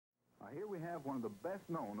here we have one of the best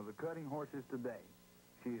known of the cutting horses today.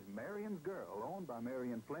 She's Marion's Girl, owned by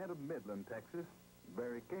Marion Flint of Midland, Texas,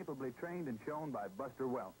 very capably trained and shown by Buster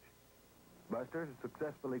Welch. Buster has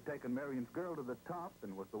successfully taken Marion's Girl to the top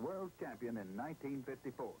and was the world champion in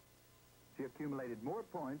 1954. She accumulated more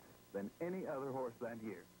points than any other horse that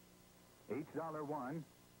year. Each dollar won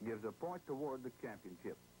gives a point toward the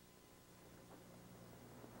championship.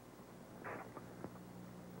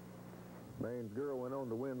 Marion's Girl went on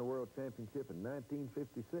to win the World Championship in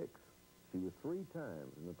 1956. She was 3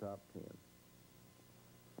 times in the top 10.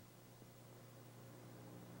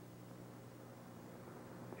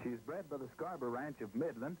 She's bred by the Scarborough Ranch of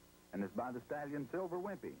Midland and is by the stallion Silver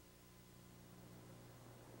Wimpy.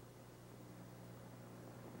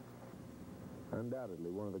 Undoubtedly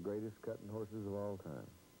one of the greatest cutting horses of all time.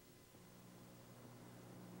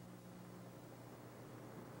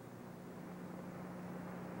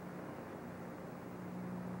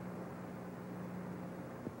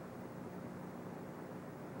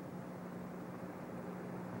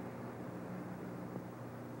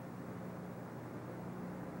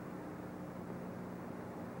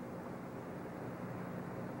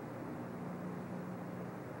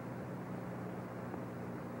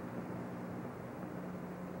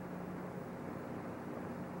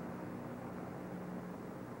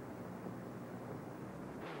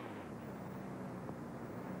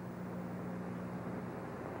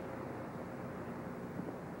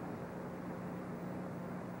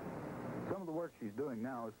 Some of the work she's doing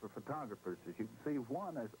now is for photographers. As you can see,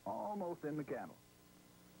 one is almost in the cattle.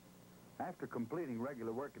 After completing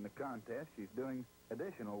regular work in the contest, she's doing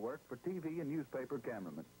additional work for TV and newspaper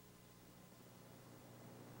cameramen.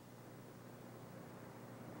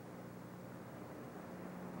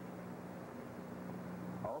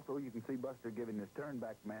 Also, you can see Buster giving his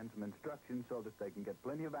turnback man some instructions so that they can get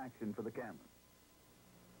plenty of action for the camera.